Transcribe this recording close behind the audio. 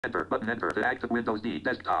Enter button. Enter the active Windows D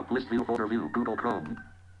desktop list view folder view Google Chrome.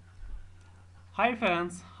 Hi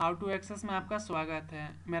friends, how to access में आपका स्वागत है।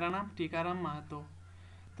 मेरा नाम टीकाराम महतो।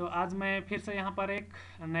 तो आज मैं फिर से यहाँ पर एक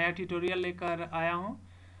नया ट्यूटोरियल लेकर आया हूँ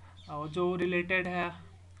और जो रिलेटेड है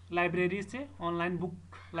लाइब्रेरी से, ऑनलाइन बुक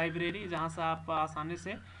लाइब्रेरी, जहाँ से आप आसानी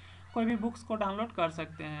से कोई भी बुक्स को डाउनलोड कर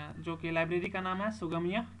सकते हैं, जो कि लाइब्रेरी का नाम है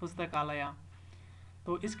सुगम्य पुस्तकालया।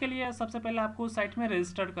 तो इसके लिए सबसे पहले आपको उस साइट में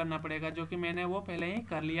रजिस्टर करना पड़ेगा, जो कि मैंने वो पहले ही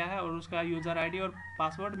कर लिया है और उसका यूज़र आईडी और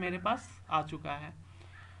पासवर्ड मेरे पास आ चुका है।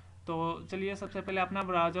 तो चलिए सबसे पहले अपना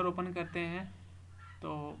ब्राउज़र ओपन करते हैं।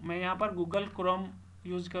 तो मैं यहाँ पर गूगल क्रोम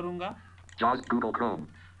यूज़ करूँगा। JAWS Google Chrome.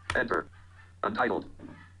 Enter. Untitled.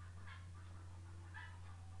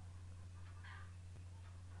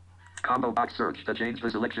 Combo box search to change the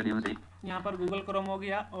selection use the यहाँ पर गूगल क्रोम हो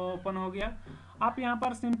गया, ओपन हो गया। आप यहाँ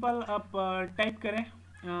पर सिंपल आप टाइप करें।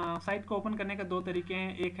 साइट को ओपन करने के दो तरीके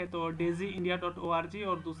हैं, एक है तो daisyindia.org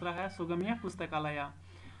और दूसरा है सुगम्य पुस्तकालया।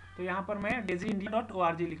 तो यहाँ पर मैं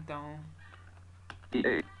daisyindia.org लिखता हूँ।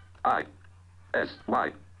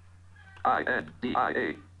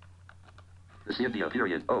 DAISYINDIA. This India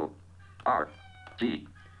period ORG.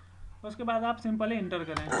 उसके बाद आप सिंपली इंटर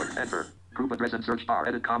करें। Enter. Group address and search bar.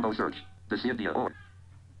 Edit combo search. This India or.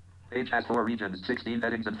 Page has 4 regions, 16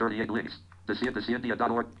 headings and 38 links.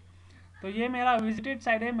 Thisindia.org. तो ये मेरा विजिटेड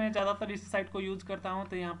साइट है, मैं ज़्यादातर इस साइट को यूज़ करता हूँ।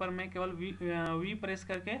 तो यहाँ पर मैं केवल वी प्रेस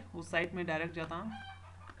करके उस साइट में डायरेक्ट जाता हूँ।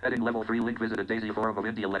 Heading level 3 link visited Daisy Forum of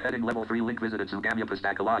India. Heading level 3 link visited Sugamya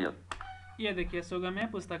Pustakalaya. ये देखिए सुगम्य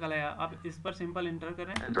पुस्तकालय। अब इस पर सिंपल इंटर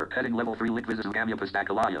करें। Enter. Heading level 3 link visited Sugamya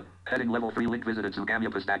Pustakalaya. Heading level 3 link visited Sugamya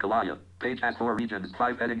Pustakalaya. Page has 4 regions,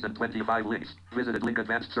 5 headings and 25 links. Visited link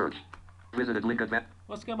advanced search. Visited link advanced.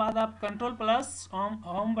 उसके बाद आप control plus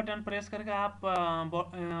home button press करके आप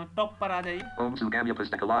top पर आ जाइए Home Sugamya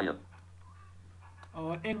Pustakalaya.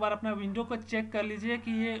 और एक बार अपना विंडो को चेक कर लीजिए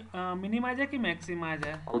कि ये मिनिमाइज है कि मैक्सिमाइज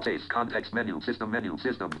है। Alt taste context menu system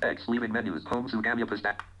X leaving menus home Sugamya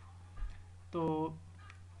Pustak. तो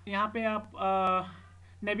यहाँ पे आप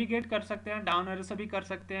नेविगेट कर सकते हैं, डाउन एरो से भी कर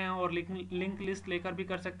सकते हैं और लिंक लिस्ट लेकर भी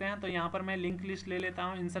कर सकते हैं। तो यहाँ पर मैं लिंक लिस्ट ले लेता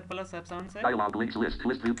हूँ इंसर्ट प्लस ऑप्शन से। Dialog links list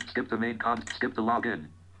view skip the main skip the login.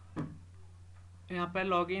 यहाँ पर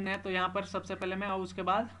लॉगिन है, तो यहाँ पर सबसे पहले मैं उसके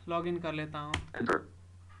बाद लॉगिन कर लेता हूँ। Enter.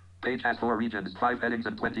 Page has 4 regions, 5 headings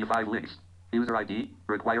and 25 links. User ID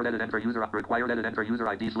required edit enter user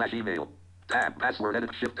ID / email. Tab password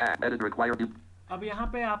edit shift tab edit required. अब यहाँ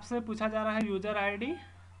पे आपसे पूछा जा रहा है यूज़र आईडी,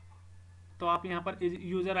 तो आप यहाँ पर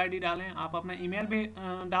यूज़र आईडी डालें। आप अपना ईमेल भी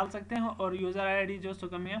डाल सकते हैं और यूज़र आईडी जो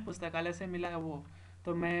सुगम्य पुस्तकालय से मिला है वो,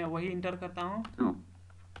 तो मैं वही इंटर करता हूँ।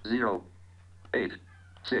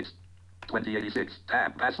 2086 2086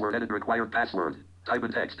 tab password edit required password type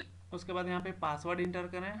in text. उसके बाद यहाँ पे पासवर्ड इंटर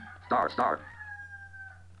करें। Star star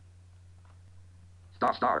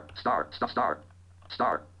star star star star star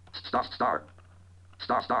star star star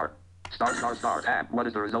star star star star tab what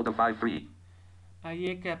is the result of 5-3.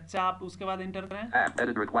 ये captcha आप उसके बाद inter करें। Tab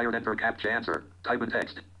edit required enter captcha answer type in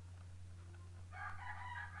text.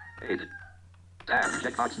 8 tab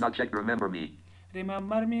checkbox not checked remember me.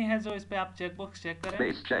 Remember मी है जो, इस पे आप चेकबॉक्स चेक करें।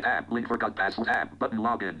 Space check tab link forgot password tab button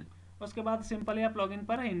login. उसके बाद सिंपली आप लॉगिन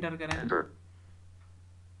पर इंटर करें। Enter.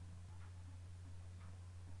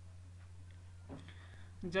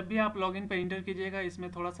 जब भी आप लॉगिन पर इंटर कीजिएगा,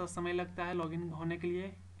 इसमें थोड़ा सा समय लगता है लॉगिन होने के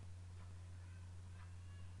लिए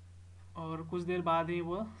और कुछ देर बाद ही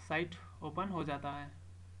वो साइट ओपन हो जाता है।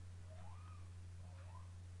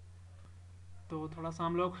 तो थोड़ा सा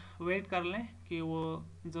हम लोग वेट कर लें कि वो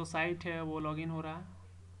जो साइट है वो लॉगिन हो रहा है।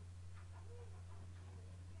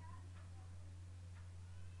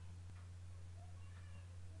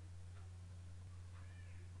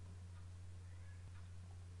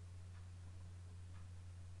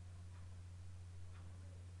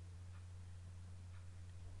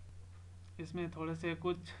 इसमें थोड़े से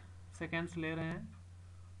कुछ सेकेंड्स ले रहे हैं।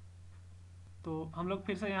 तो हम लोग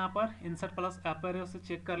फिर से यहाँ पर इंसर्ट प्लस एरो से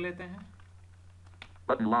चेक कर लेते हैं।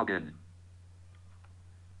 Button login.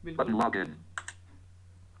 Button login.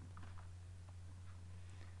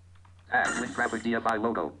 Tab link graphic DFI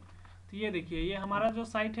logo. तो ये देखिए, ये हमारा जो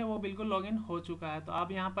साइट है वो बिल्कुल लॉगिन हो चुका है। तो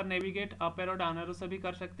आप यहाँ पर navigate up arrow down arrow से भी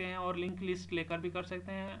कर सकते हैं और लिंक लिस्ट लेकर भी कर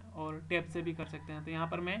सकते हैं और टैब से भी कर सकते हैं। तो यहाँ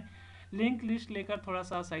पर मैं लिंक लिस्ट लेकर थोड़ा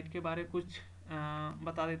सा साइट के बारे कुछ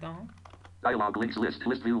बता देता हूँ। Dialog links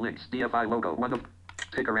list view links DFI logo one of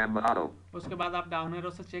Tika Mahto. उसके बाद आप डाउन एरो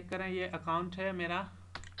से चेक करें, ये अकाउंट है मेरा।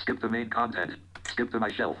 Skip the main content. Skip to my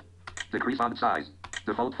shelf. Decrease font size.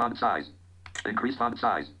 Default font size. Increase font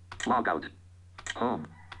size. Log out. Home.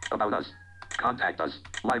 About us. Contact us.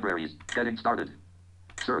 Libraries. Getting started.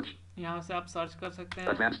 Search. यहाँ से आप search कर सकते हैं।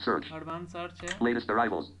 Advanced search. एडवांस सर्च है। Latest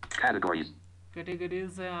arrivals. Categories.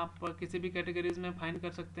 Categories है, आप किसी भी कैटेगरीज में फाइंड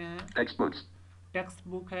कर सकते हैं। Textbooks. टेक्स्ट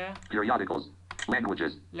बुक है। Periodicals.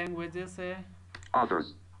 Languages. लैंग्वेजेस है।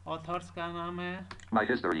 Authors. ऑथर्स का नाम है। My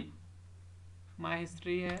history. माई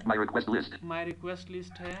हिस्ट्री है। My request list. My request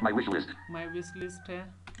list है। My wish list. My wish list है।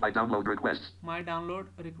 My download requests. My download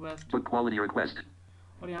request. Book quality request.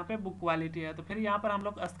 और यहाँ पे बुक क्वालिटी है। तो फिर यहाँ पर हम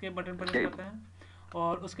लोग एस्केप बटन प्रेस करते हैं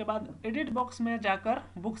और उसके बाद एडिट बॉक्स में जाकर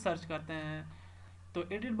बुक सर्च करते हैं। तो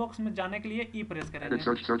एडिट बॉक्स में जाने के लिए ई प्रेस Edit करेंगे।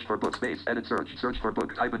 search for book space. Edit search for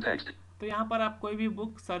book. Type in text. तो यहाँ पर आप कोई भी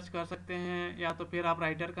बुक सर्च कर सकते हैं, या तो फिर आप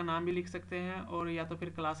राइटर का नाम भी लिख सकते हैं और या तो फिर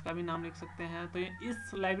क्लास का भी नाम लिख सकते हैं। तो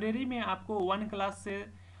इस लाइब्रेरी में आपको 1 क्लास से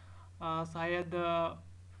शायद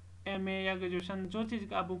MA या ग्रेजुएशन जो चीज़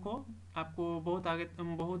का बुक हो, आपको बहुत आगे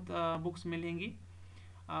बहुत बुक्स मिलेंगी।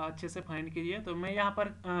 अच्छे से फाइंड कीजिए। तो मैं यहाँ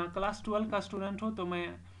पर क्लास 12 का स्टूडेंट हूँ, तो मैं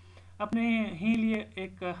अपने ही लिए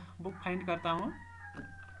एक बुक फाइंड करता हूँ।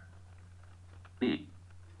 B.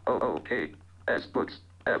 O. O. K. S. Books.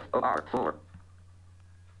 F. O. R. 4.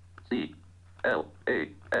 C. L. A.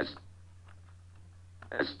 S.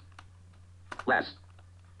 S. Class.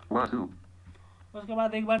 1. 2. उसके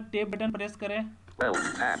बाद एक बार टेप बटन प्रेस करें 12.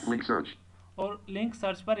 Tab. Link search. और लिंक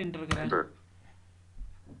सर्च पर इंटर करें। Enter.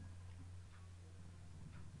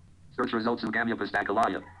 Search results Sugamya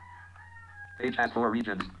Pustakalaya. Page has 4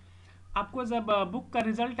 regions. आपको जब book का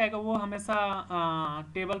रिजल्ट आएगा वो हमेशा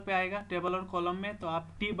टेबल पे आएगा, टेबल और कॉलम में। तो आप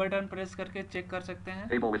टी बटन प्रेस करके चेक कर सकते हैं।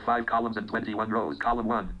 Table with 5 columns and 21 rows.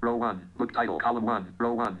 Column 1, row 1. Book title. Column 1,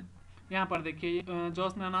 row 1. यहाँ पर देखिए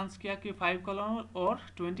जॉस ने अनाउंस किया कि 5 कॉलम और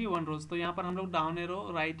 21 रोज। तो यहाँ पर हम लोग down arrow,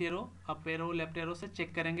 right arrow, up arrow, left arrow से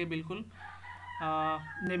चेक करेंगे। बिल्कुल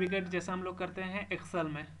नेविगेट जैसा हम लोग करते हैं एक्सेल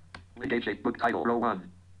में। Link H8. Book title. Row 1.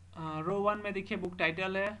 रो 1 में देखिए बुक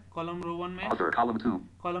टाइटल है, कॉलम रो 1 में। Author. Column 2.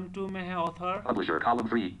 कॉलम 2 में है ऑथर। Publisher. Column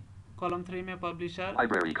 3. कॉलम 3 में पब्लिशर।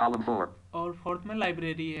 Library. Column 4. और फोर्थ में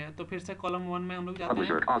लाइब्रेरी है। तो फिर से कॉलम 1 में हम लोग जाते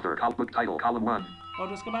Publisher. हैं Author. Book title. Column 1.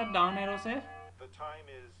 और उसके बाद डाउन एरो से The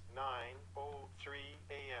time is 9:03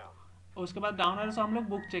 a.m. उसके बाद डाउन एरो से हम लोग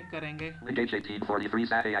बुक चेक करेंगे। Link H1843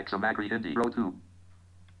 Satay Samagri Hindi. Row 2.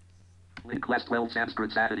 Link Class 12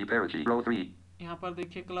 Sanskrit Saturday Parachi. Row 3. यहाँ पर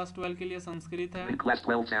देखिए क्लास 12 के लिए संस्कृत है। Link Class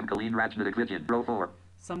 12 Samkaleen Rajnitik Vigyan. Row 4.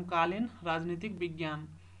 समकालीन राजनीतिक विज्ञान।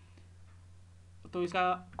 तो इसका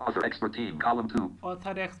Author Expert Team. Column 2.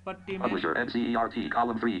 Author expert team है। Publisher NCERT.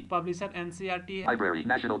 Column 3. Publisher NCERT है। Library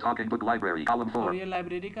National Talking Book Library. Column और 4. ये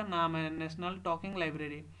लाइब्रेरी का नाम है नेशनल टॉकिंग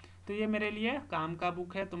लाइब्रेरी। तो ये मेरे लिए काम का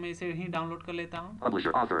बुक है, तो मैं इसे ही डाउनलोड कर लेता हूँ।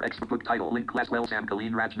 Publisher Author Expert Book Title. Link Class 12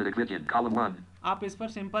 Samkaleen Rajnitik Vigyan. Column 1. आप इस पर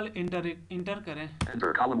सिंपल इंटर करें।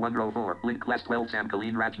 Enter. Column 1 row 4. Link Class 12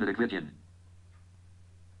 Samkaleen Rajnitik Vigyan.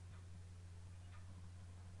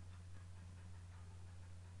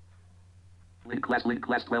 Link Class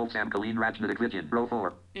 12 Samkaleen Rajnitik Vigyan. Row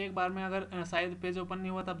 4. एक बार में अगर शायद पेज ओपन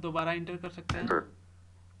नहीं हुआ तब दोबारा इंटर कर सकते हैं। Enter.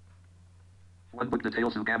 One book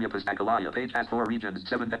details Sugamya Pustakalaya. Page has 4 regions.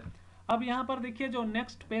 7. अब यहाँ पर देखिए जो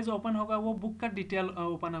नेक्स्ट पेज ओपन होगा वो बुक का डिटेल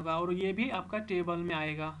ओपन होगा और ये भी आपका टेबल में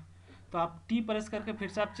आएगा। तो आप टी प्रेस करके फिर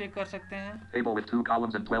से आप चेक कर सकते हैं। Table with 2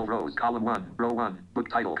 columns and 12 rows. Column 1, row 1. Book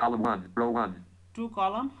title. Column 1, row 1. 2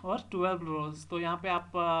 column और 12 रोज। तो यहाँ पे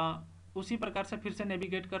आप उसी प्रकार से फिर से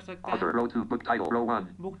नेविगेट कर सकते Author. हैं। Row 2. Book title. Row 1.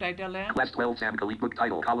 Book title है, Class 12 Samkaleen. Book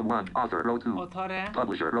title. Column 1. Author. Row 2. Author है,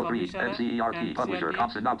 Publisher. Row 3. पब्लिशर है, NCERT. Publisher.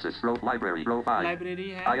 Top synopsis. Row library. Row 5. Library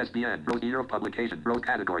है, ISBN. Row year of publication. Row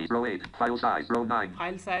categories. Row 8. File size. Row 9.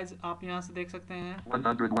 File size आप यहाँ से देख सकते हैं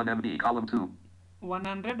 101 MB. Column 2.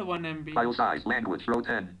 101 MB। File size. Language. Row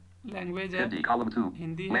 10. Language है Hindi. Column 2.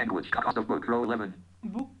 Hindi है। Language. Cost of book. Row 11.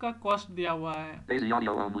 Book का कॉस्ट दिया हुआ है Daisy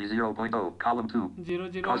audio only 0.0. Column 2.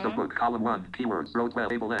 00 Cost of है। book. Column 1. Keywords. Row 12.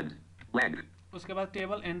 Table end. Length. उसके बाद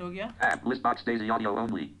टेबल एंड हो गया। Tab. List box. Daisy audio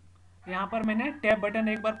only. यहाँ पर मैंने टैब बटन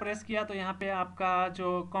एक बार प्रेस किया तो यहाँ पे आपका जो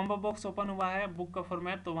कॉम्बो बॉक्स ओपन हुआ है बुक का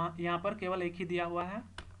फॉर्मेट, तो वहाँ यहाँ पर केवल एक ही दिया हुआ है।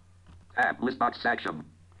 Tab. List box section.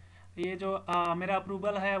 ये जो मेरा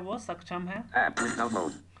अप्रूवल है वो सक्षम है। Tab. Link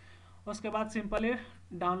download. उसके बाद सिंपली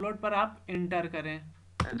डाउनलोड पर आप इंटर करें।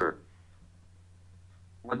 Enter.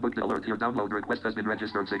 One book to alert your download request has been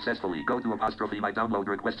registered successfully. Go to apostrophe my download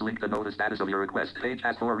request link to know the status of your request. Page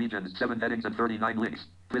has 4 regions, 7 headings and 39 links.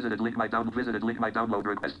 Visited link my download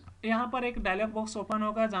request. यहाँ पर एक dialogue box open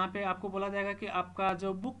होगा जहाँ पे आपको बोला जाएगा कि आपका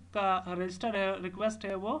जो बुक का रजिस्टर है, रिक्वेस्ट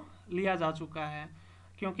है, वो लिया जा चुका है।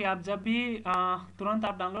 क्योंकि आप जब भी तुरंत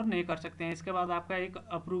आप डाउनलोड नहीं कर सकते हैं। इसके बाद आपका एक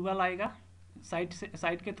अप्रूवल आएगा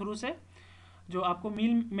साइट के थ्रू से, जो आपको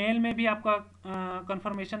मेल में भी आपका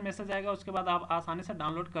कंफर्मेशन मैसेज आएगा। उसके बाद आप आसानी से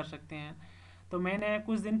डाउनलोड कर सकते हैं। तो मैंने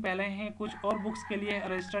कुछ दिन पहले ही कुछ और बुक्स के लिए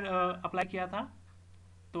रजिस्टर अप्लाई किया था।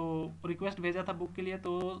 तो रिक्वेस्ट भेजा था बुक के लिए,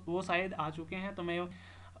 तो वो शायद आ चुके हैं। तो मैं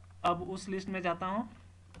अब उस लिस्ट में जाता हूँ।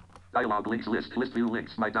 Dialog links list. List view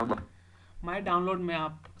links. My download. My download में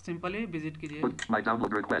आप सिंपली विजिट कीजिए। My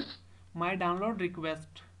download requests. My download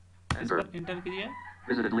request, इस Enter. पर इंटर कीजिए।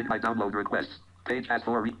 Visited link. My download requests. Page has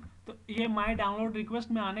 4. तो ये माई डाउनलोड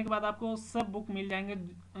रिक्वेस्ट में आने के बाद आपको सब बुक मिल जाएंगे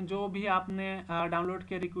जो भी आपने डाउनलोड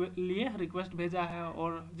के लिए रिक्वेस्ट भेजा है,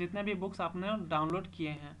 और जितने भी बुक्स आपने डाउनलोड किए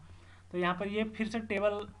हैं। तो यहाँ पर ये फिर से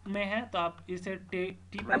टेबल में है, तो आप इसे T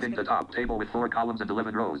Grabbing the top table with 4 columns and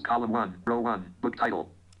 11 rows. Column 1, row 1, book title.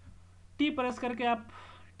 Press करके आप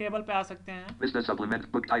टेबल पे आ सकते हैं। Vista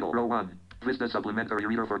supplement, book title, row 1. Vista supplementary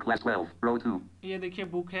reader for class 12, row 2. ये देखिए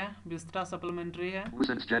बुक है, विस्टा सप्लीमेंट्री है।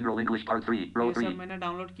 Lucent's General English Part 3, row ये 3. सब मैंने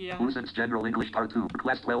डाउनलोड किया है। Lucent's General English Part 2,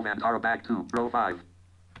 class 12 and Tara Bag 2, row 5.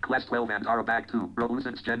 Class 12 and Tara Bag 2, row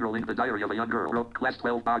Lucent's General English, The Diary of a Young Girl, row Class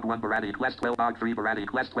 12 Bog 1 Barati, Class 12 Bog 3 Barati,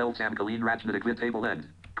 Class 12 Sam Colleen Rachnadik Vid Table End.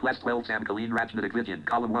 Class 12 Sam Colleen Rachnadik Vidyan,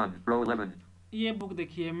 column 1, row 11. ये book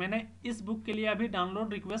देखिए, मैंने इस book के लिए अभी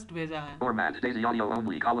download request भेजा है। Format, Daisy Audio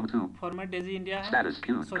Only, column 2. Format Daisy India है। Status,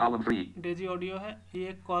 queued, column 3. Daisy audio है।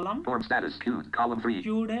 ये column Form status, queued, column 3.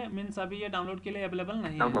 Cued है, मीन्स अभी ये डाउनलोड के लिए अवेलेबल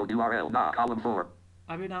नहीं है। Download URL, ना, column 4.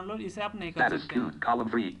 अभी डाउनलोड इसे आप नहीं कर Status, सकते हैं। queued, column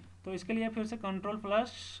 3. तो इसके लिए फिर से control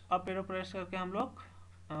plus up arrow press करके हम लोग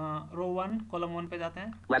रो 1 कॉलम 1 पे जाते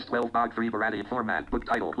हैं। Class 12 Bog 3 Barati, format, book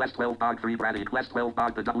title, Class 12 Bog 3 Barati, Class 12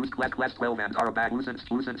 Bog the Class 12 and Tara Bag Lucent's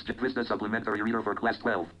Vista supplementary reader for Class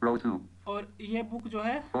 12, row 2. और ये बुक जो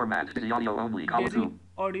है Format, Daisy Audio Only, column 2.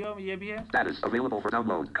 Audio ये भी है। Status, available for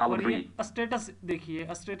download, column और 3. ये status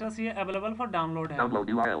देखिए, स्टेटस ये अवेलेबल फॉर डाउनलोड है। Download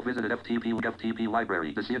URL, visited FTP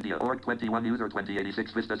library, this India, org 21 user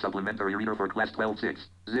 2086 Vista supplementary reader for Class 12 6,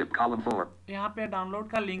 zip, column 4. यहाँ पे डाउनलोड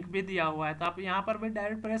का लिंक भी दिया हुआ है, तो आप यहाँ पर भी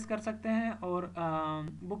डायरेक्ट प्रेस कर सकते हैं, और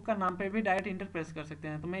बुक का नाम पे भी डायरेक्ट इंटर प्रेस कर सकते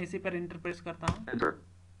हैं। तो मैं इसी पर इंटर प्रेस करता हूँ। Enter.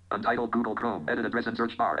 Untitled Google Chrome, edit address and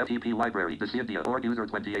search bar, FTP library, this India, org user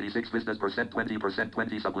 2086 Vistas %20%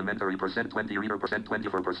 20 supplementary %20 reader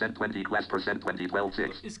 %24% 20 class %20 12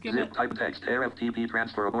 6. इसके Zip type text, air FTP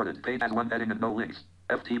transfer aborted, page has 1 heading and no links.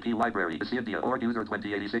 FTP library, this India, org user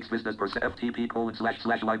 2086 Vistas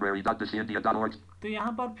FTP://library.thisindia.org. तो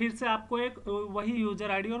यहाँ पर फिर से आपको एक वही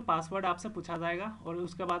user ID और पासवर्ड आपसे पूछा जाएगा, और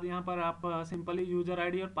उसके बाद यहाँ पर आप सिंपली यूजर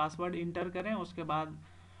आईडी और पासवर्ड इंटर करें। उसके बाद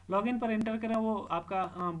लॉगिन पर इंटर करें, वो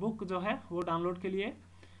आपका बुक जो है वो डाउनलोड के लिए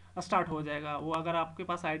स्टार्ट हो जाएगा। वो अगर आपके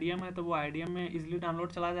पास आईडीएम है तो वो आईडीएम में इजीली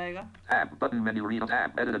डाउनलोड चला जाएगा। Tab, button menu read,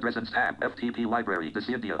 tab, edit address and tab, FTP library, this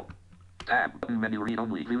India. Tab, button menu read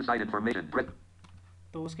only, view site information.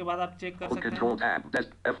 तो उसके बाद आप चेक कर सकते Control हैं। tab, desk,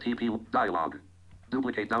 FTP dialog.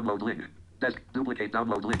 Duplicate download link. Desk, duplicate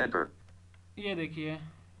download link, enter. ये देखिए,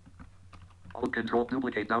 Alt control,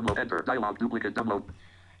 duplicate download, enter. Dialog, duplicate download.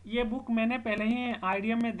 ये बुक मैंने पहले ही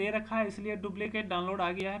आईडीएम में दे रखा है, इसलिए डुप्लीकेट डाउनलोड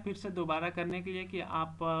आ गया है। फिर से दोबारा करने के लिए कि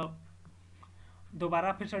आप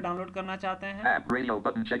दोबारा फिर से डाउनलोड करना चाहते हैं। Tab, radio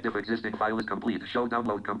button checked if existing file is complete. Show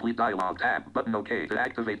download complete dialog. Tab, button OK. To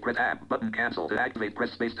activate, press tab, button cancel. To activate,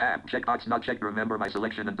 press space tab. Checkbox not checked. Remember my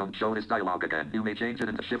selection and don't show this dialog again. You may change it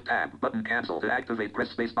into shift tab, button cancel. To activate, press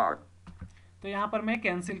space bar. तो यहाँ पर मैं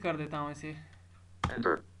cancel कर देता हूँ इसे।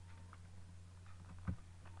 Enter.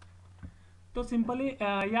 तो simply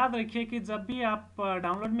याद रखिए कि जब भी आप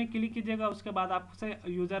डाउनलोड में क्लिक कीजिएगा, उसके बाद आपसे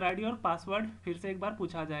यूज़र आईडी और पासवर्ड फिर से एक बार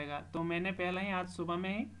पूछा जाएगा। तो मैंने पहले ही आज सुबह में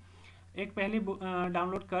ही एक पहली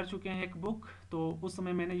डाउनलोड कर चुके हैं एक बुक, तो उस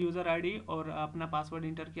समय मैंने यूज़र आईडी और अपना पासवर्ड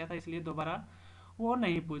इंटर किया था, इसलिए दोबारा वो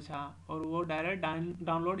नहीं पूछा, और वो डायरेक्ट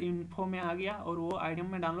डाउनलोड इन्फो में आ गया और वो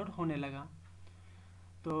आईडीएम में डाउनलोड होने लगा।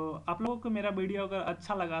 तो आप लोगों को मेरा वीडियो अगर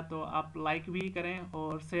अच्छा लगा तो आप लाइक भी करें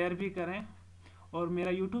और शेयर भी करें, और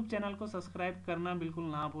मेरा यूट्यूब चैनल को सब्सक्राइब करना बिल्कुल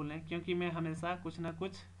ना भूलें, क्योंकि मैं हमेशा कुछ ना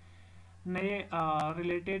कुछ नए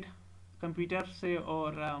रिलेटेड कंप्यूटर से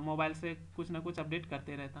और मोबाइल से कुछ ना कुछ अपडेट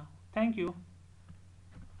करते रहता हूँ। Thank you.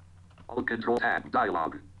 Alt control tab,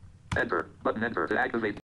 dialog. Enter, button enter to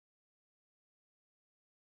activate.